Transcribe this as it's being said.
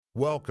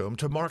Welcome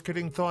to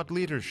Marketing Thought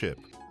Leadership,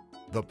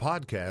 the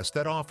podcast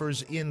that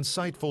offers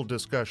insightful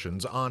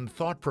discussions on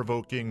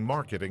thought-provoking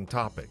marketing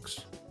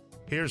topics.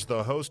 Here's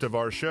the host of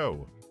our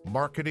show,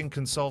 marketing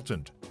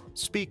consultant,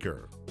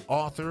 speaker,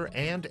 author,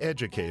 and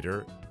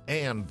educator,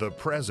 and the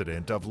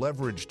president of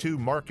Leverage 2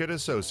 Market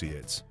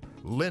Associates,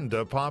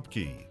 Linda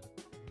Popke.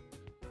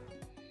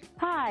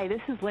 Hi, this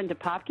is Linda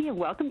Popke, and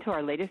welcome to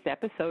our latest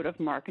episode of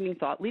Marketing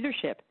Thought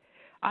Leadership.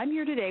 I'm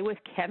here today with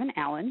Kevin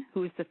Allen,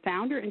 who is the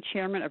founder and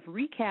chairman of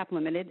Recap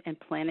Limited and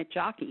Planet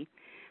Jockey.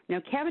 Now,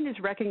 Kevin is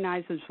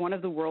recognized as one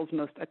of the world's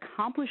most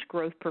accomplished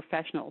growth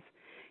professionals.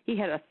 He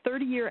had a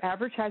 30-year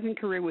advertising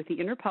career with the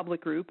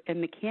Interpublic Group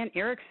and McCann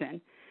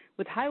Erickson,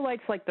 with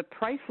highlights like the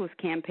Priceless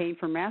campaign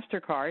for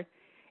MasterCard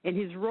and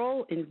his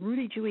role in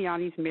Rudy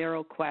Giuliani's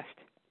mayoral quest.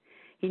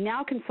 He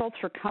now consults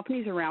for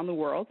companies around the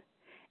world,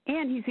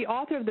 and he's the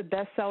author of the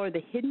bestseller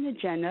The Hidden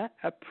Agenda,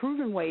 A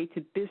Proven Way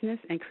to Business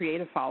and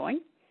Create a Following,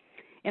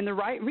 and the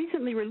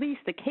recently released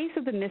The Case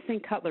of the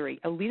Missing Cutlery,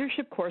 a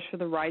leadership course for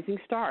the rising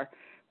star,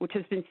 which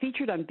has been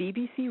featured on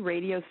BBC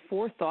Radio's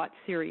Forethought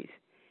series.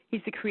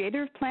 He's the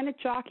creator of Planet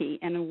Jockey,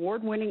 an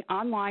award-winning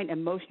online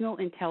emotional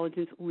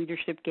intelligence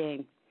leadership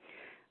game.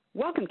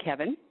 Welcome,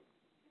 Kevin.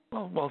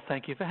 Well,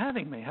 thank you for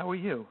having me. How are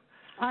you?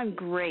 I'm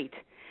great.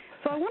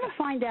 So I want to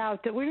find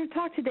out that we're going to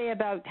talk today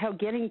about how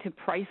getting to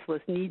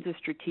Priceless needs a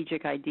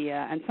strategic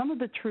idea and some of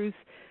the truths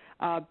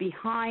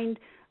behind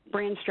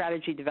brand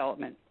strategy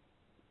development.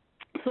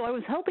 So I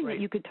was hoping that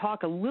you could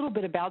talk a little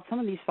bit about some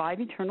of these 5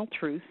 eternal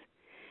truths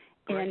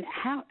and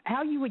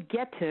how you would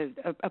get to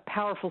a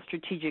powerful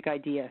strategic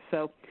idea.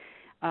 So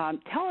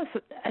tell us,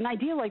 an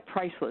idea like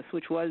Priceless,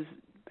 which was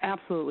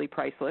absolutely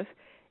priceless,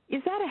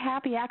 is that a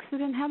happy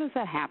accident? How does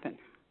that happen?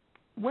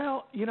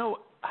 Well, you know,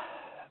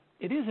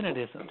 it is and it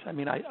isn't. I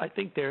mean, I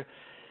think there,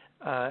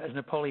 as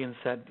Napoleon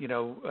said, you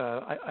know,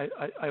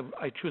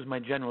 I choose my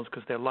generals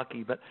because they're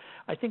lucky, but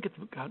I think it's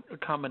a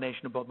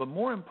combination of both. But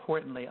more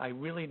importantly, I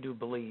really do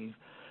believe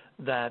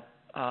that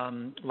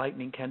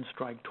lightning can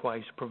strike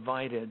twice,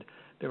 provided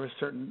there are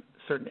certain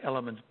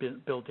elements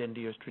built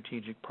into your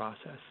strategic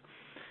process.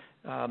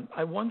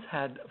 I once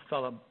had a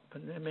fellow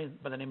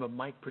by the name of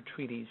Mike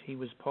Petridis. He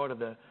was part of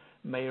the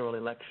mayoral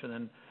election,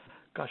 and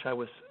gosh, I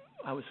was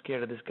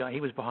scared of this guy. He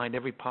was behind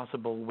every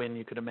possible win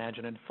you could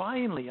imagine. And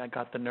finally, I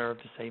got the nerve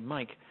to say,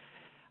 Mike,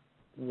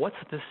 what's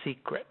the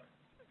secret?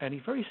 And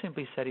he very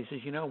simply said, he says,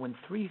 you know, when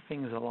 3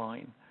 things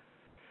align,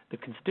 the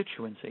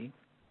constituency,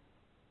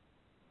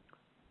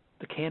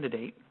 the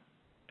candidate,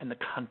 and the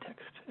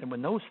context. And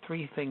when those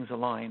 3 things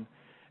align,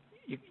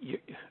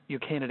 your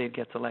candidate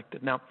gets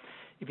elected. Now,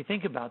 if you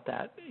think about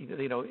that,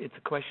 you know, it's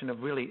a question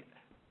of really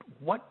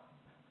what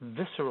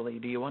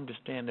viscerally do you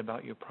understand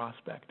about your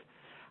prospect?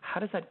 How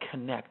does that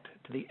connect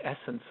to the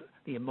essence,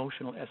 the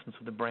emotional essence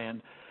of the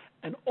brand?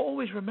 And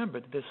always remember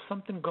that there's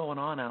something going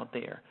on out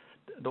there,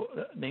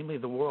 namely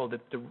the world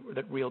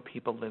that real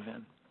people live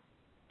in.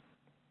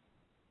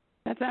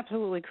 That's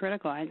absolutely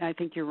critical. I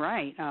think you're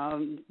right,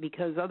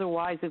 because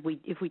otherwise,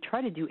 if we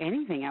try to do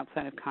anything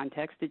outside of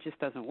context, it just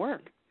doesn't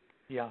work.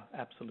 Yeah,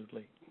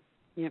 absolutely.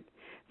 Yep.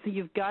 So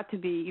you've got to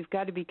be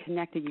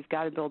connected. You've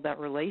got to build that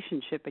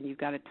relationship, and you've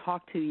got to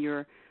talk to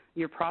your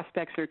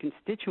prospects or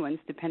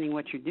constituents, depending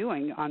what you're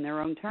doing, on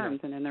their own terms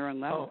and in their own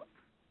level. Oh,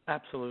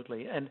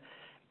 absolutely. And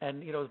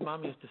you know, as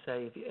Mom used to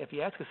say, if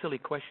you ask a silly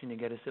question, you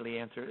get a silly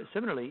answer.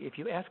 Similarly, if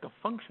you ask a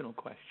functional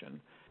question,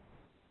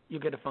 you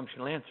get a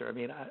functional answer. I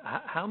mean,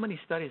 how many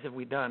studies have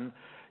we done,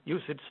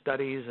 usage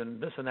studies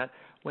and this and that,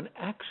 when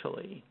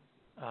actually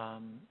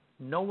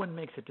no one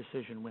makes a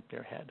decision with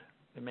their head.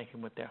 They make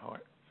them with their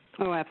heart.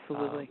 Oh,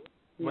 absolutely.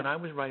 When I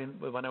was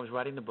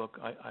writing the book,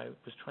 I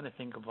was trying to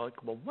think of,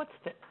 like, well, what's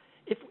the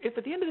if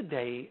at the end of the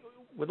day,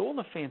 with all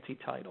the fancy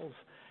titles,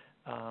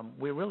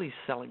 we're really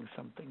selling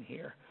something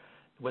here,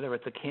 whether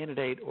it's a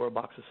candidate or a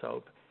box of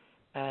soap.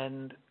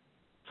 And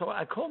so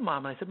I called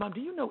Mom and I said, Mom,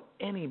 do you know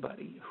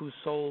anybody who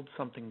sold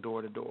something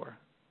door to door?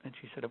 And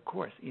she said, of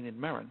course, Enid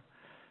Merrin.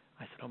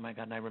 I said, oh, my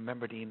God, and I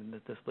remembered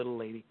Enid, this little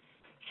lady.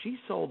 She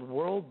sold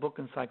World Book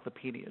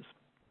Encyclopedias.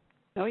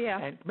 Oh,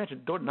 yeah. And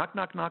imagine, knock,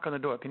 knock, knock on the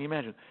door. Can you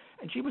imagine?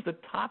 And she was the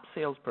top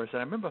salesperson.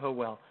 I remember her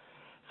well.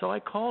 So I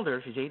called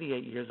her. She's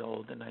 88 years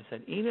old. And I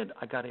said, Enid,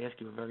 I got to ask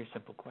you a very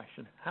simple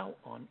question. How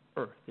on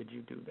earth did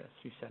you do this?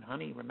 She said,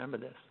 honey, remember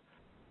this.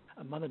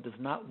 A mother does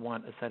not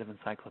want a set of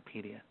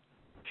encyclopedia.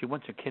 She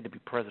wants her kid to be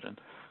president.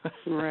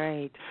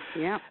 Right.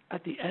 Yeah.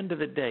 At the end of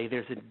the day,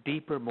 there's a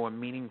deeper, more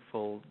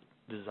meaningful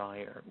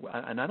desire.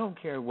 And I don't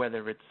care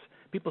whether it's,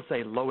 people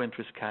say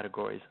low-interest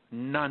categories.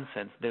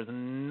 Nonsense. There's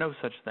no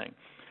such thing.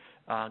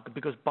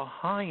 Because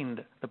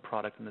behind the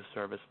product and the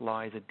service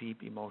lies a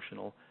deep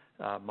emotional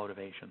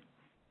motivation.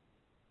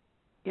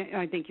 Yeah,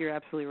 I think you're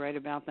absolutely right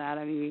about that.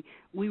 I mean,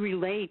 we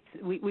relate.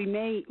 We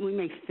may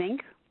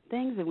think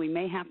things, and we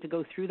may have to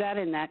go through that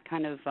in that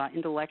kind of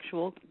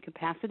intellectual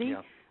capacity.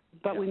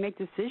 But we make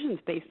decisions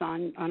based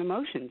on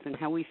emotions and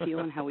how we feel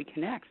and how we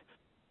connect.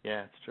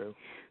 Yeah, it's true.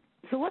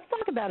 So let's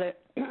talk about a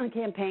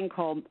campaign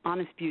called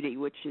Honest Beauty,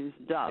 which is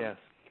Dove. Yes.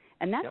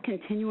 And that's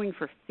continuing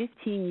for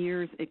 15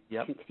 years. It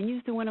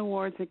continues to win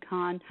awards at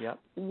Cannes.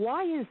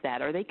 Why is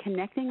that? Are they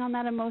connecting on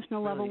that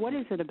emotional level? What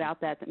is it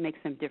about that makes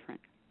them different?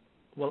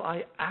 Well,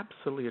 I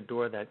absolutely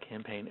adore that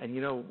campaign. And,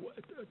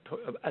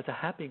 as a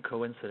happy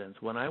coincidence,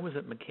 when I was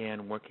at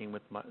McCann working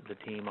with the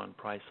team on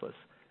Priceless,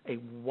 a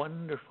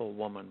wonderful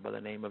woman by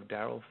the name of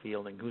Daryl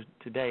Fielding, who's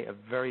today a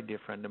very dear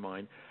friend of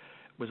mine,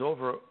 was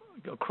over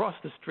across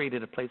the street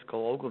at a place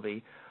called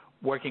Ogilvy,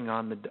 working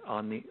on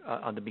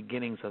the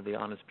beginnings of the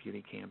Honest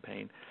Beauty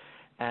campaign,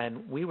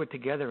 and we were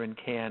together in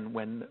Cannes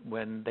when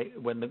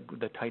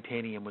the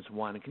Titanium was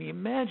won. Can you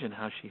imagine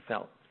how she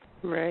felt?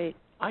 Right.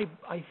 I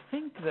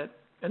think that,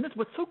 and that's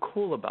what's so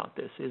cool about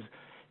this is,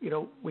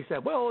 we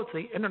said, well, it's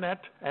the internet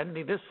and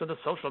this and the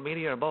social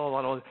media and blah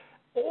blah blah.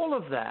 All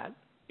of that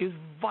is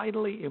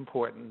vitally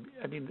important.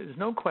 I mean, there's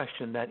no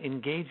question that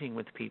engaging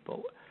with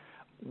people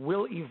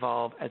will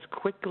evolve as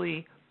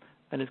quickly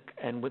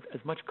and with as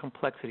much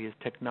complexity as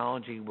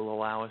technology will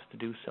allow us to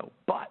do so.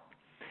 But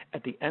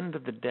at the end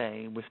of the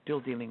day, we're still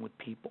dealing with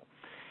people.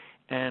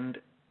 And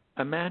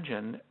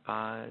imagine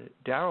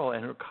Daryl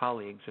and her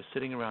colleagues are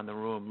sitting around the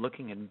room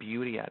looking at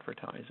beauty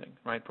advertising,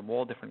 right, from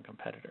all different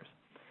competitors.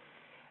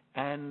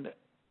 And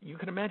you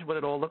can imagine what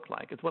it all looked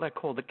like. It's what I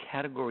call the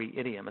category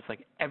idiom. It's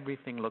like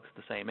everything looks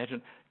the same.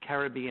 Imagine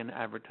Caribbean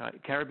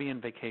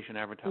vacation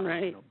advertising,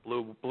 right.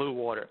 Blue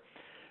water.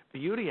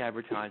 Beauty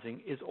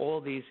advertising is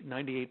all these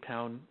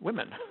 98-pound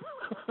women.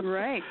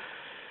 Right.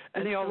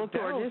 And they all look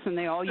gorgeous, and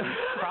they all use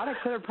products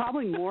that are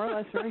probably more or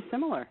less very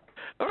similar.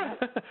 All right.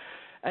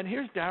 And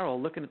here's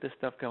Daryl looking at this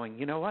stuff going,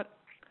 you know what?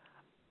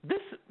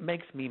 This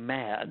makes me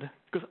mad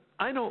because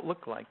I don't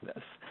look like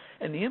this.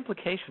 And the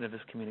implication of this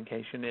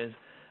communication is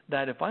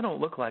that if I don't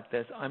look like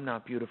this, I'm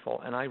not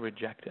beautiful, and I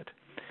reject it.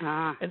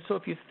 And so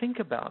if you think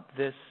about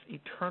this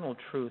eternal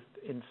truth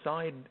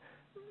inside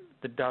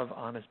the Dove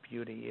Honest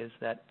Beauty is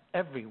that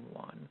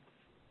everyone,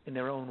 in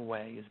their own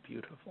way, is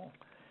beautiful,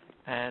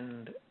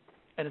 and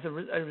as a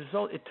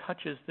result, it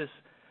touches this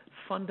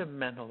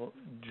fundamental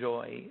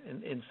joy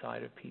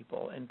inside of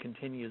people and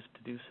continues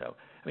to do so.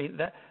 I mean,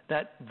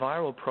 that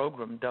viral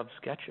program, Dove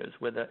Sketches,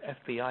 where the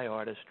FBI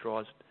artist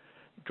draws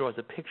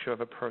a picture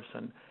of a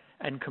person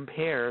and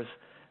compares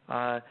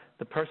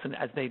the person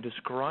as they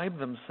describe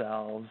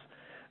themselves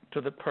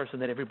to the person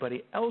that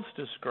everybody else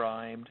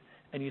described.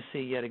 And you see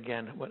yet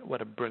again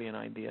what a brilliant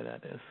idea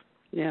that is.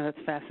 Yeah, that's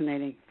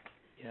fascinating.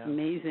 Yeah.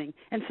 Amazing.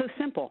 And so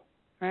simple,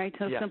 right?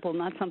 So simple,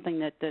 not something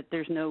that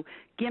there's no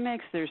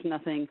gimmicks, there's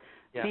nothing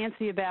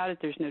fancy about it,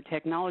 there's no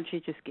technology,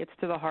 it just gets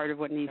to the heart of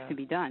what needs to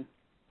be done.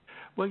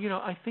 Well,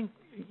 I think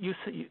you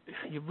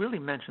really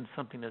mentioned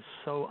something that's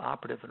so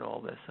operative in all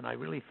this, and I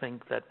really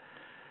think that,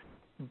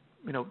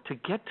 to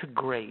get to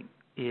great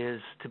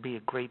is to be a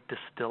great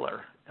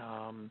distiller.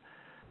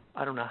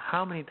 I don't know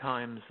how many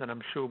times, and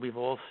I'm sure we've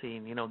all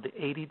seen, the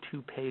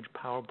 82-page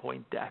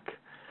PowerPoint deck.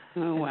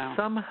 Oh, wow. And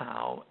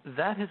somehow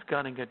that has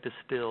got to get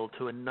distilled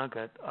to a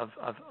nugget of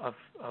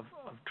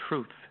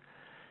truth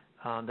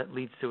that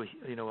leads to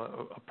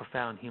a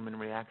profound human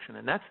reaction,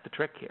 and that's the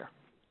trick here.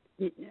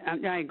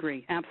 I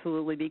agree,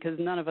 absolutely, because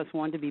none of us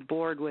want to be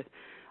bored with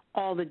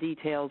all the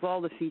details,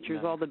 all the features,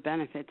 all the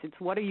benefits. It's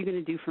what are you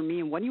going to do for me,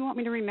 and what do you want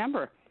me to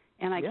remember?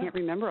 And I can't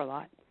remember a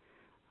lot.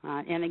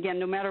 And again,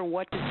 no matter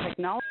what the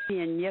technology,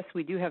 and yes,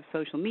 we do have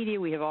social media,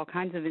 we have all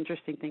kinds of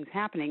interesting things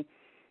happening,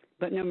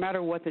 but no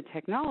matter what the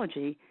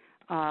technology,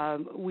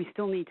 we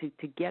still need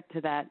to get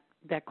to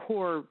that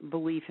core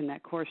belief and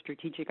that core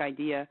strategic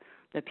idea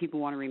that people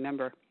want to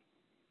remember.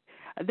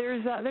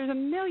 There's a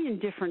million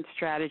different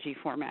strategy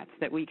formats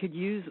that we could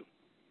use.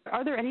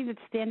 Are there any that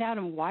stand out,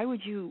 and why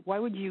would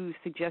you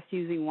suggest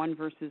using one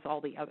versus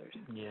all the others?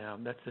 Yeah,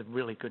 that's a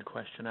really good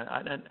question.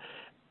 And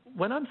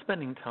when I'm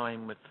spending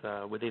time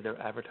with either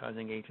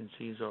advertising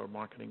agencies or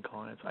marketing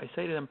clients, I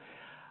say to them,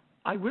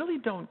 I really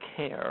don't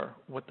care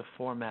what the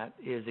format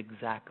is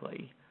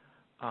exactly,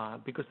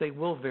 because they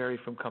will vary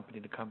from company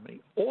to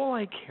company. All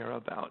I care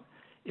about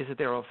is that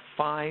there are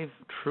 5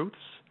 truths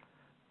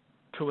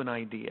to an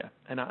idea,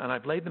 and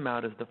I've laid them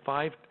out as the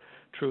 5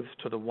 truths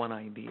to the one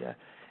idea,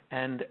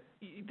 and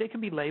they can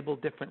be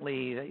labeled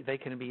differently. They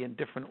can be in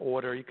different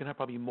order. You can have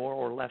probably more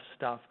or less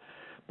stuff.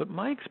 But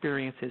my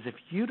experience is if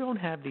you don't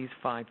have these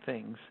 5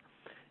 things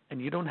and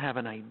you don't have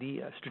an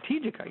idea, a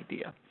strategic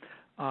idea,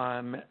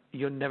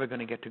 you're never going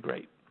to get to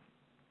great.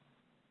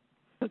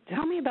 So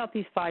tell me about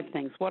these 5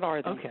 things. What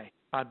are they? Okay,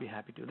 I'd be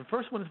happy to. The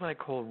first one is what I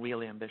call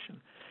real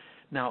ambition.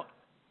 Now,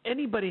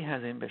 anybody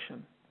has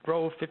ambition.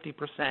 Grow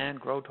 50%,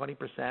 grow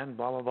 20%,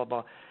 blah, blah, blah,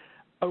 blah.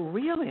 A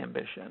real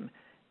ambition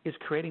is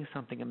creating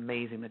something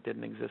amazing that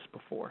didn't exist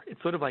before.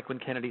 It's sort of like when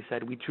Kennedy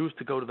said, we choose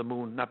to go to the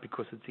moon not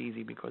because it's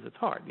easy, because it's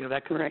hard,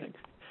 that kind of thing.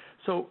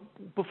 So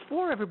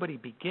before everybody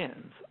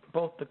begins,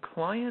 both the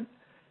client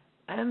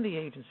and the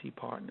agency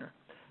partner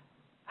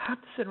have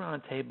to sit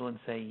around a table and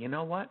say, you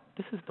know what,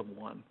 this is the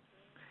one,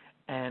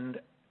 and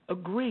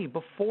agree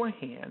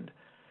beforehand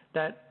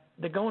that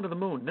they're going to the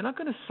moon. They're not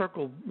going to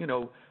circle, they're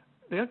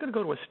not going to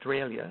go to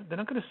Australia. They're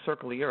not going to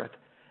circle the Earth.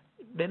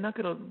 They're not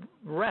going to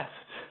rest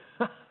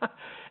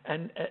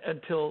and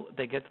until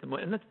they get to the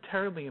and that's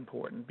terribly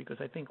important, because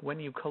I think when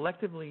you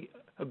collectively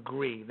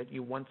agree that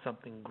you want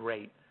something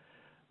great,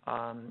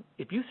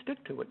 if you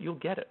stick to it, you'll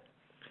get it.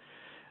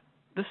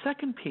 The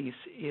second piece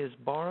is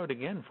borrowed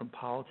again from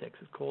politics.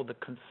 It's called the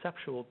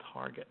conceptual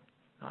target.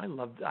 I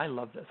love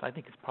this. I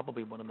think it's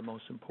probably one of the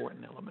most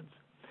important elements.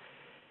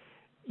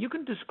 You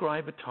can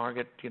describe a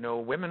target,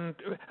 women.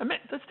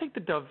 Let's take the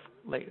Dove,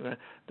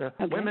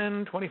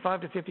 women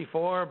 25 to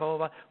 54, blah, blah,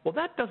 blah. Well,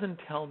 that doesn't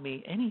tell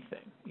me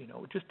anything.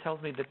 It just tells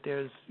me that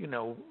there's,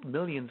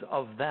 millions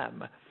of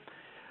them.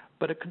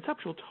 But a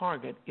conceptual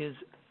target is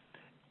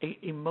a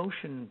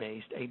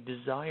emotion-based, a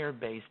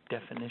desire-based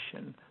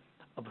definition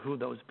of who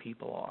those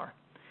people are.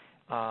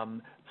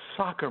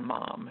 Soccer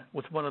mom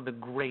was one of the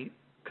great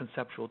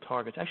conceptual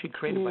targets, actually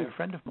created by a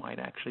friend of mine,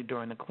 actually,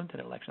 during the Clinton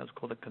election. It was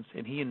called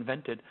and he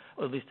invented,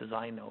 or at least as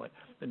I know it,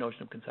 the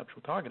notion of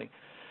conceptual targeting.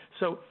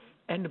 So,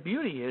 and the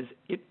beauty is,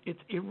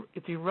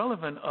 it's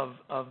irrelevant of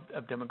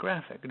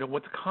demographic.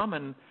 What's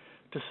common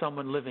to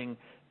someone living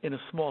in a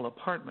small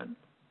apartment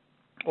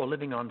or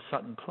living on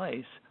Sutton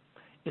Place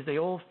is they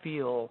all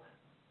feel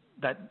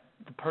that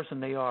the person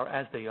they are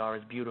as they are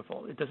is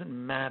beautiful. It doesn't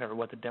matter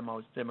what the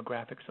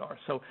demographics are.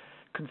 So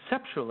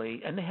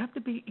conceptually, and they have to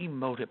be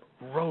emotive,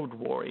 road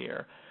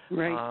warrior,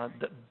 right.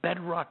 The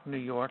bedrock New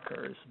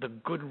Yorkers, the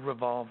good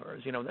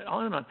revolvers,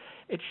 on and on.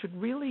 It should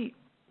really,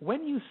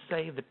 when you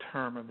say the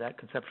term of that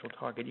conceptual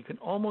target, you can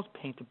almost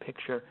paint a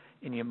picture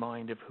in your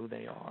mind of who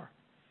they are.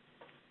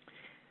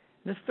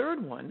 The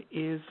third one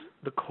is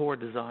the core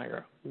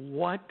desire.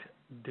 What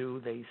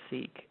do they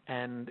seek?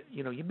 And,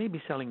 you may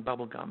be selling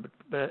bubble gum,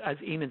 but as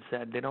Enid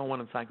said, they don't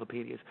want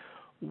encyclopedias.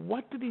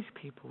 What do these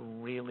people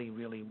really,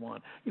 really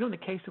want? In the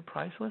case of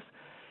Priceless,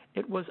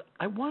 it was,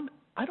 I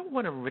don't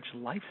want a rich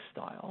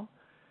lifestyle.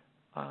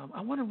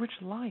 I want a rich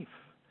life.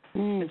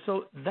 And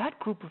so that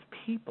group of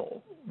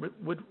people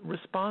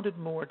responded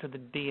more to the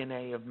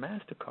DNA of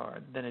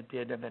MasterCard than it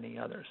did of any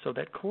other. So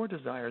that core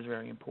desire is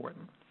very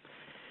important.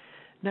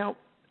 Now,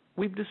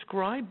 we've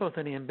described both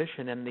an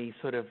ambition and the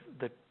sort of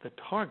the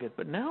target,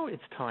 but now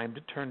it's time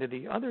to turn to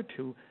the other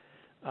two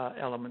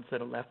elements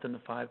that are left in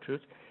the 5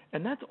 truths,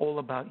 and that's all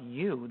about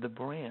you, the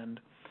brand.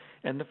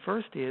 And the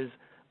first is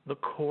the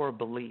core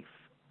belief.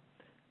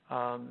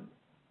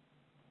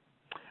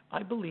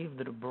 I believe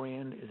that a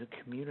brand is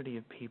a community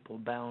of people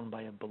bound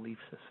by a belief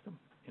system.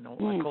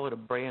 I call it a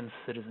brand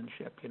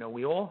citizenship.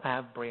 We all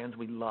have brands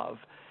we love,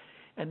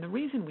 and the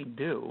reason we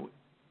do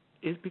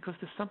is because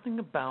there's something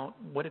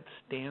about what it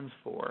stands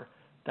for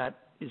that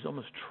is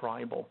almost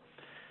tribal.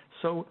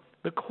 So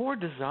the core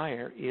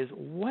desire is,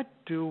 what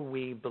do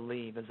we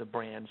believe as a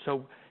brand?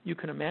 So you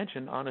can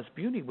imagine Honest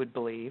Beauty would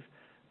believe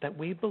that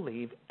we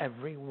believe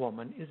every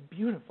woman is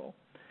beautiful.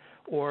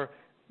 Or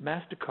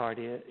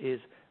MasterCard is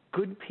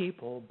good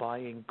people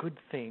buying good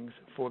things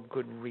for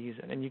good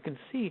reason. And you can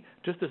see,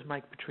 just as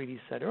Mike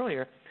Petrides said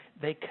earlier,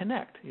 they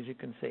connect, as you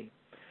can see.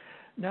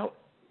 Now,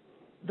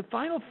 the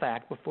final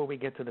fact before we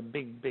get to the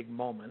big, big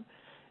moment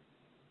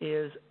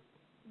is,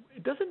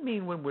 it doesn't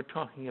mean when we're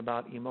talking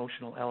about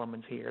emotional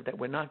elements here that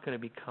we're not going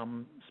to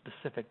become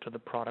specific to the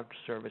product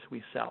or service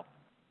we sell.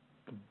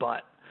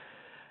 But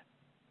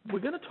we're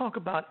going to talk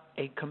about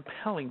a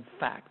compelling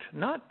fact,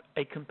 not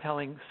a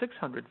compelling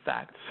 600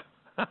 facts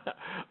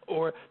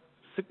or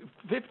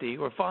 50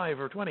 or 5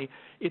 or 20.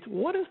 It's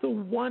what is the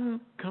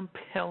one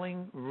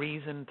compelling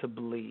reason to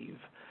believe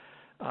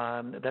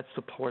that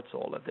supports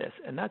all of this.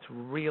 And that's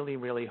really,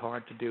 really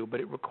hard to do, but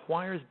it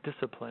requires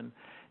discipline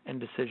and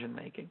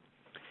decision-making.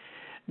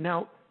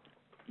 Now,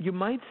 you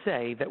might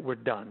say that we're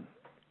done,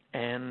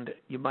 and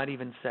you might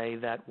even say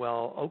that,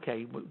 well,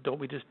 okay, don't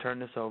we just turn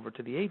this over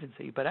to the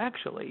agency? But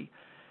actually,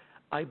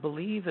 I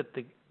believe that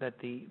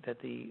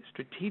the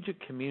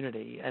strategic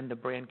community and the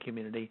brand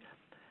community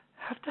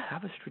have to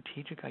have a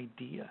strategic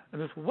idea.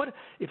 And what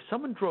if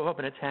someone drove up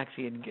in a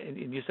taxi and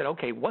you said,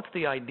 okay, what's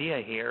the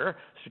idea here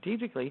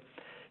strategically?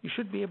 You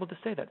should be able to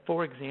say that.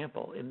 For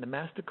example, in the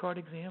MasterCard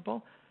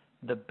example,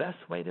 the best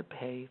way to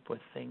pay for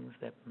things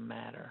that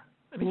matter.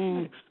 I mean,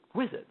 it's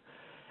exquisite.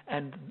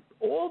 And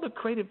all the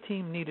creative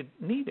team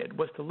needed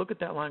was to look at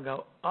that line and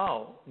go,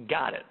 oh,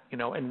 got it,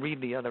 and read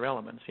the other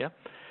elements, yeah?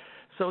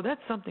 So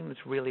that's something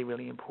that's really,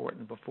 really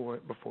important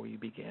before you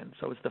begin.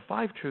 So it's the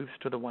 5 truths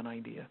to the one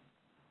idea.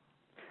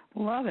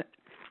 Love it.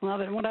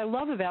 Love it. What I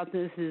love about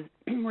this is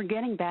we're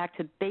getting back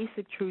to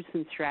basic truths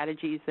and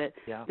strategies that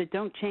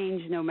don't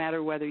change no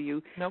matter whether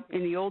you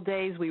in the old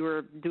days we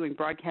were doing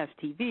broadcast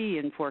TV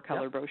and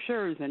 4-color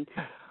brochures and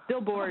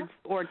billboards,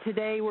 or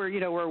today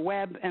we're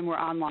web and we're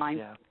online.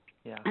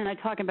 Yeah. And I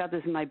talk about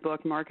this in my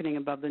book, Marketing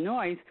Above the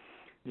Noise,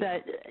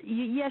 that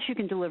yes, you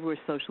can deliver with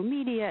social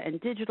media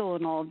and digital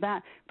and all of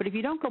that, but if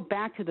you don't go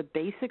back to the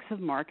basics of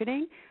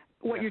marketing,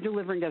 what you're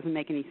delivering doesn't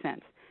make any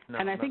sense. No,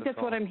 and I think that's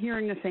what I'm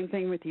hearing, the same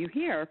thing with you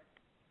here.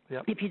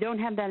 Yep. If you don't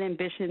have that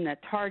ambition, that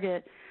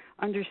target,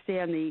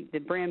 understand the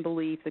brand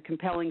belief, the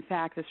compelling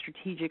fact, the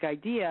strategic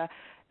idea,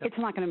 it's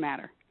not going to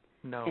matter.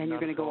 No, and you're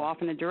going to go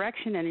off in a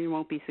direction and you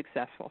won't be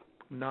successful.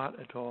 Not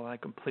at all. I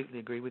completely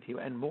agree with you.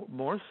 And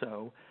more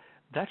so,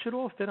 that should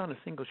all fit on a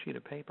single sheet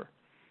of paper.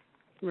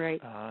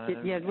 Right.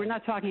 We're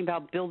not talking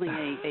about building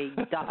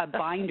a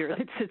binder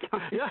that sits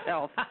on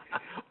itself.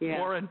 Yeah.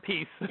 War and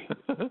Peace.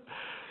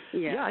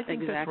 Yeah, I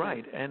think exactly. that's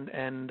right.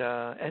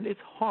 And it's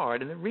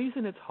hard. And the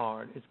reason it's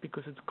hard is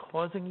because it's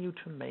causing you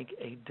to make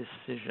a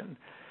decision.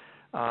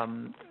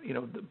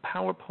 The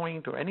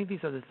PowerPoint or any of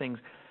these other things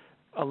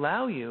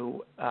allow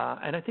you,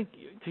 and I think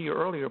to your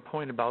earlier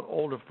point about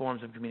older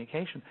forms of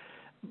communication,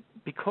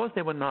 because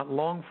they were not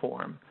long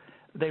form,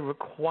 they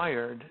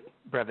required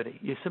brevity.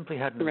 You simply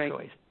had no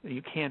choice.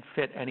 You can't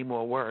fit any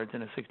more words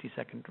in a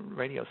 60-second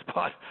radio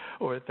spot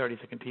or a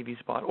 30-second TV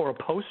spot or a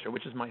poster,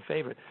 which is my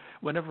favorite.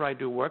 Whenever I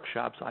do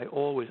workshops, I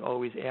always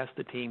ask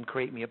the team,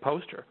 create me a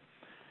poster.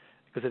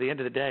 Because at the end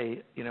of the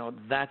day,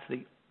 that's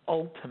the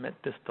ultimate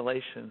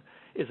distillation,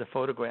 is a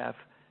photograph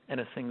and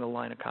a single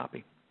line of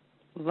copy.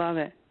 Love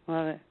it.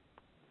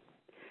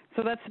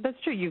 So that's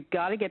true. You've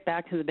got to get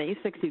back to the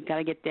basics. You've got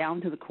to get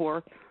down to the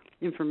core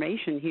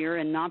information here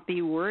and not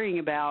be worrying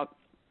about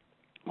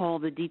all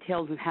the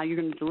details of how you're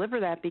going to deliver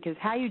that, because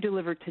how you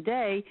deliver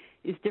today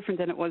is different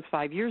than it was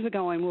 5 years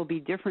ago and will be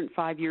different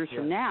 5 years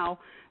from now,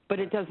 but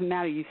it doesn't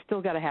matter. You've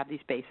still got to have these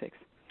basics.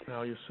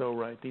 No, you're so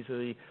right. These are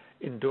the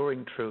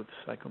enduring truths.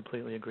 I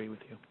completely agree with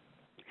you.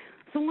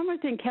 So one more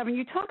thing, Kevin,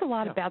 you talk a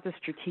lot about the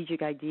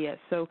strategic idea.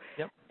 So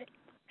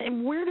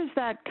and where does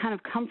that kind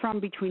of come from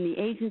between the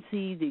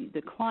agency,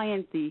 the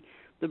client, the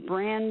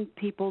brand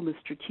people, the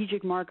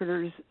strategic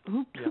marketers?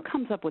 Who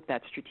comes up with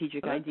that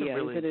strategic idea?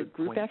 Really is it a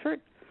group effort?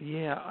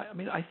 Yeah,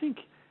 I think,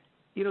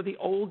 the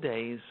old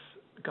days,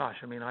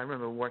 I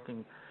remember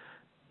working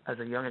as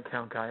a young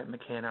account guy at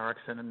McCann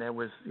Erickson, and there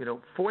was,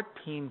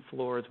 14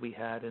 floors we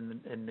had in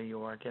New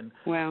York, and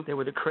there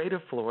were the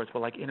creative floors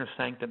were like inner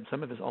sanctum.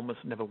 Some of us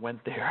almost never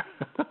went there.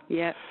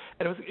 Yeah.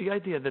 And it was the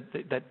idea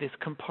that this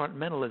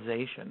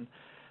compartmentalization,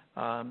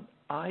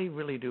 I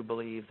really do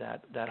believe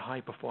that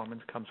high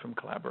performance comes from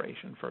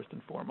collaboration first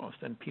and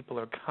foremost, and people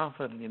are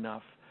confident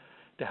enough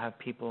to have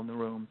people in the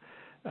room.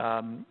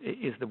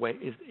 Is the way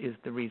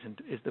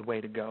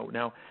to go.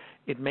 Now,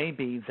 it may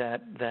be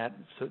that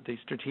so the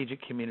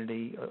strategic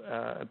community,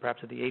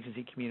 perhaps the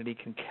agency community,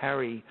 can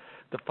carry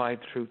the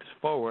 5 truths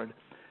forward,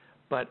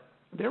 but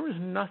there is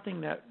nothing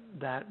that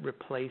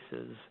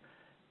replaces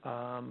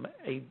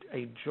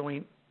a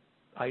joint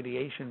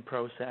ideation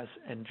process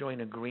and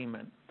joint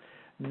agreement.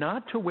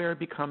 Not to where it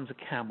becomes a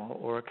camel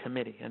or a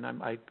committee, and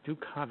I do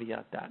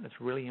caveat that, and it's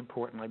really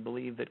important. I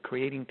believe that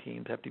creating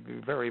teams have to be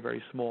very,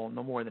 very small,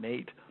 no more than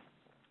 8.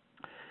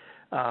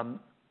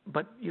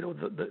 But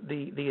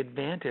the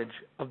advantage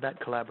of that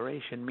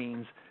collaboration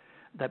means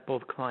that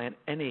both client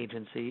and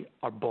agency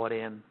are bought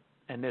in,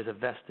 and there's a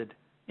vested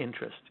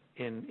interest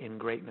in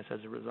greatness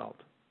as a result.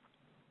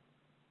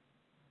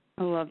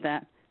 I love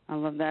that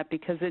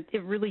because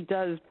it really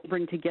does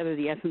bring together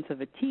the essence of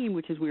a team,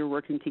 which is we are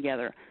working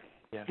together.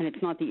 Yeah. And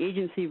it's not the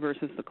agency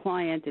versus the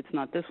client. It's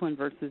not this one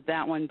versus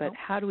that one, but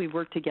how do we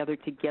work together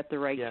to get the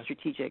right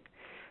strategic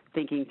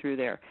thinking through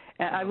there.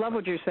 I love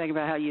what you're saying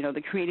about how,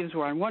 the creatives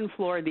were on one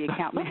floor, the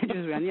account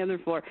managers were on the other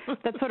floor.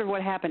 That's sort of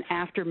what happened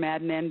after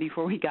Mad Men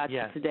before we got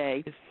to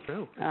today. It's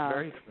true. It's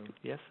very true.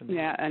 Yes, indeed.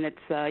 Yeah, and it's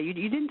you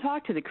didn't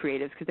talk to the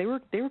creatives because they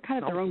were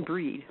kind of their own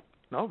breed.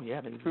 Oh,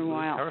 yeah. They for a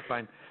while.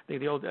 Terrifying.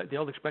 The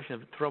old expression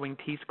of throwing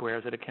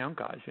T-squares at account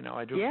guys,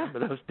 I do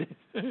remember those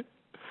days.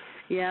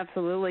 Yeah,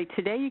 absolutely.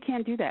 Today you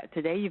can't do that.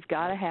 Today you've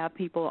got to have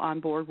people on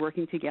board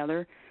working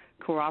together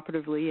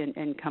cooperatively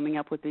and coming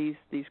up with these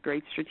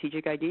great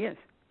strategic ideas.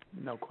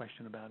 No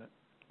question about it.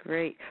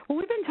 Great. Well,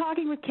 we've been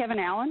talking with Kevin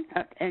Allen,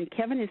 and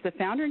Kevin is the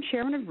founder and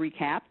chairman of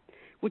Recap,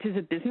 which is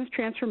a business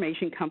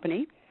transformation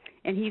company,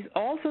 and he's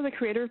also the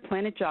creator of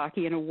Planet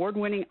Jockey, an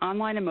award-winning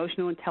online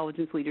emotional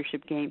intelligence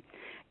leadership game.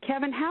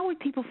 Kevin, how would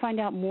people find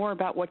out more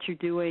about what you're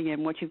doing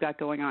and what you've got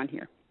going on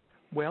here?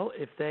 Well,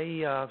 if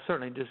they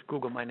certainly just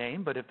Google my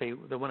name, but if they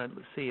want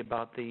to see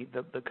about the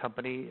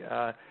company,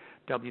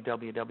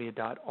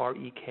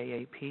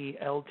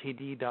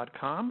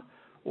 www.rekapltd.com,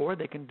 or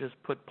they can just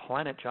put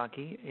Planet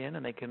Jockey in,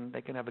 and they can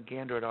have a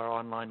gander at our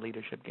online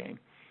leadership game.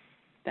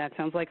 That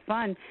sounds like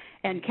fun.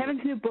 And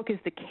Kevin's new book is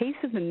The Case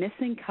of the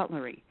Missing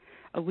Cutlery,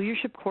 a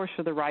leadership course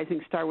for the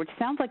rising star, which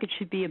sounds like it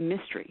should be a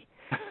mystery.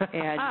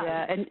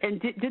 And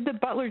did the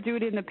butler do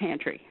it in the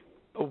pantry?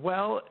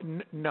 Well,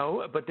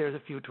 no, but there's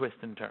a few twists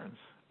and turns.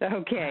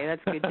 Okay,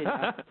 that's good to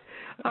know.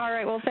 All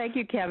right, well, thank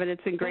you, Kevin.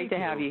 It's been great to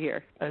have you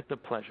here. It's a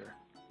pleasure.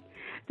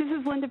 This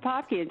is Linda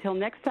Popke. Until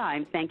next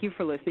time, thank you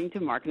for listening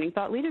to Marketing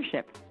Thought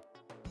Leadership.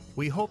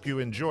 We hope you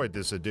enjoyed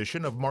this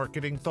edition of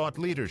Marketing Thought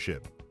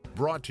Leadership,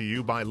 brought to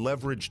you by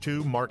Leverage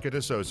 2 Market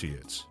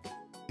Associates.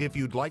 If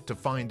you'd like to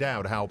find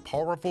out how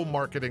powerful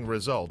marketing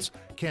results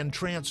can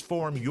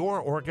transform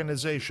your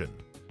organization,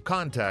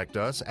 contact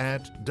us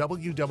at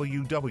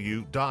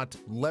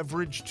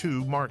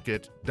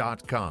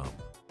www.leverage2market.com.